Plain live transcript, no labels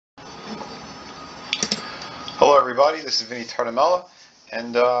Hello everybody, this is Vinnieart,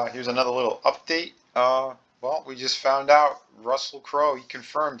 and here's another little update. Well, we just found out Russell Crowe, he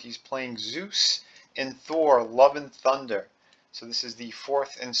confirmed he's playing Zeus in Thor, Love and Thunder. So this is the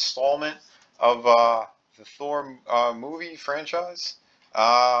fourth installment of the Thor movie franchise.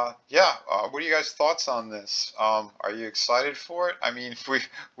 What are you guys' thoughts on this? Are you excited for it? I mean,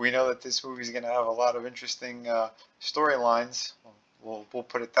 we know that this movie is going to have a lot of interesting storylines. We'll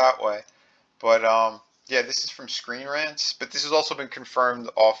put it that way. But yeah, this is from Screen Rants, but this has also been confirmed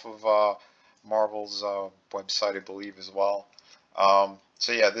off of Marvel's website, I believe, as well.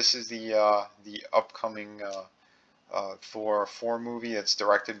 So yeah, this is the upcoming Thor 4 movie that's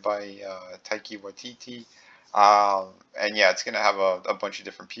directed by Taika Waititi. And yeah, it's going to have a bunch of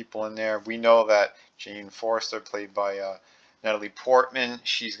different people in there. We know that Jane Forrester, played by Natalie Portman,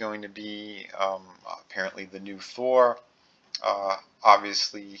 she's going to be apparently the new Thor.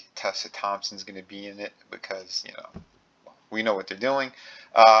 Obviously, Tessa Thompson's going to be in it because, you know, we know what they're doing.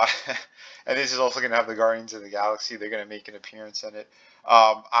 And this is also going to have the Guardians of the Galaxy. They're going to make an appearance in it.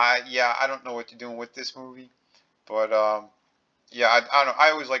 I don't know what they're doing with this movie. But, yeah, I don't know.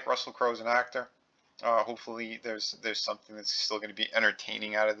 I always like Russell Crowe as an actor. Hopefully there's something that's still going to be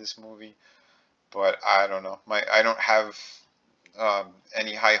entertaining out of this movie. But I don't know. I don't have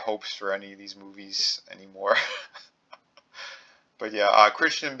any high hopes for any of these movies anymore. But yeah,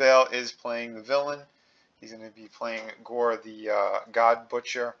 Christian Bale is playing the villain. He's going to be playing Gore, the God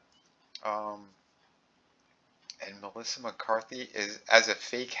Butcher. And Melissa McCarthy is as a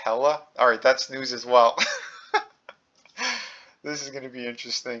fake Hela. Alright, that's news as well. This is going to be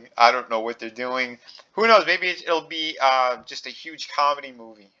interesting. I don't know what they're doing. Who knows? Maybe it'll be just a huge comedy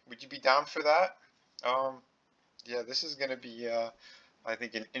movie. Would you be down for that? Yeah, this is going to be, I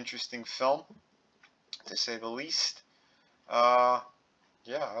think, an interesting film, to say the least.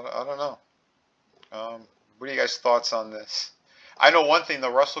 Yeah, I don't know. What are you guys' thoughts on this? I know one thing,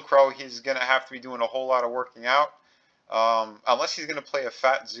 though. Russell Crowe, he's going to have to be doing a whole lot of working out. Unless he's going to play a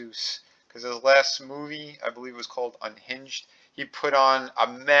fat Zeus. Because his last movie, I believe it was called Unhinged, he put on a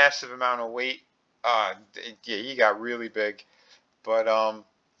massive amount of weight. Yeah, he got really big. But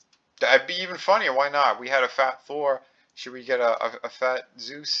that'd be even funnier. Why not? We had a fat Thor. Should we get a fat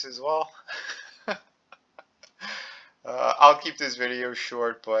Zeus as well? I'll keep this video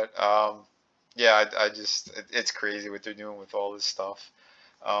short, but yeah, it's crazy what they're doing with all this stuff.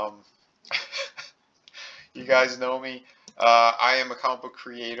 You guys know me. I am a comic book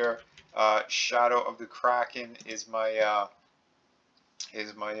creator. Shadow of the Kraken is my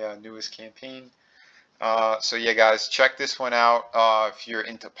newest campaign. So yeah, guys, check this one out. If you're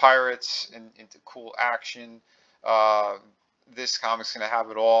into pirates and into cool action, this comic's gonna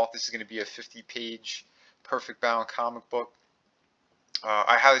have it all. This is gonna be a 50-page perfect bound comic book.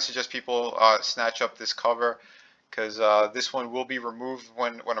 I highly suggest people snatch up this cover because this one will be removed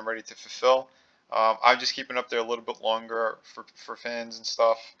when I'm ready to fulfill. I'm just keeping it up there a little bit longer for fans and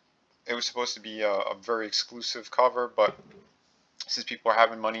stuff. It was supposed to be a very exclusive cover, but since people are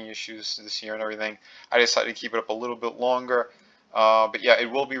having money issues this year and everything, I decided to keep it up a little bit longer. But yeah, it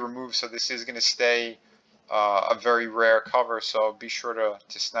will be removed, so this is going to stay a very rare cover, so be sure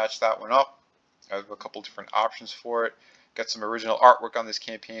to snatch that one up. I have a couple different options for it. Got some original artwork on this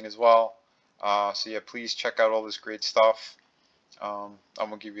campaign as well. So yeah, please check out all this great stuff. I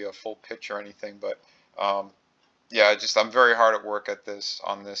won't give you a full pitch or anything, but yeah, I'm very hard at work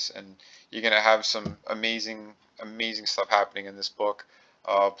on this, and you're gonna have some amazing stuff happening in this book.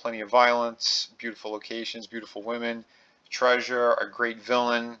 Plenty of violence, beautiful locations, beautiful women, treasure, a great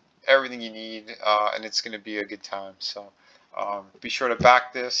villain, everything you need, and it's gonna be a good time. So be sure to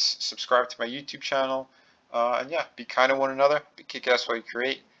back this, subscribe to my YouTube channel, and yeah, be kind to one another, be kick-ass while you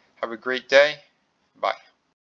create. Have a great day.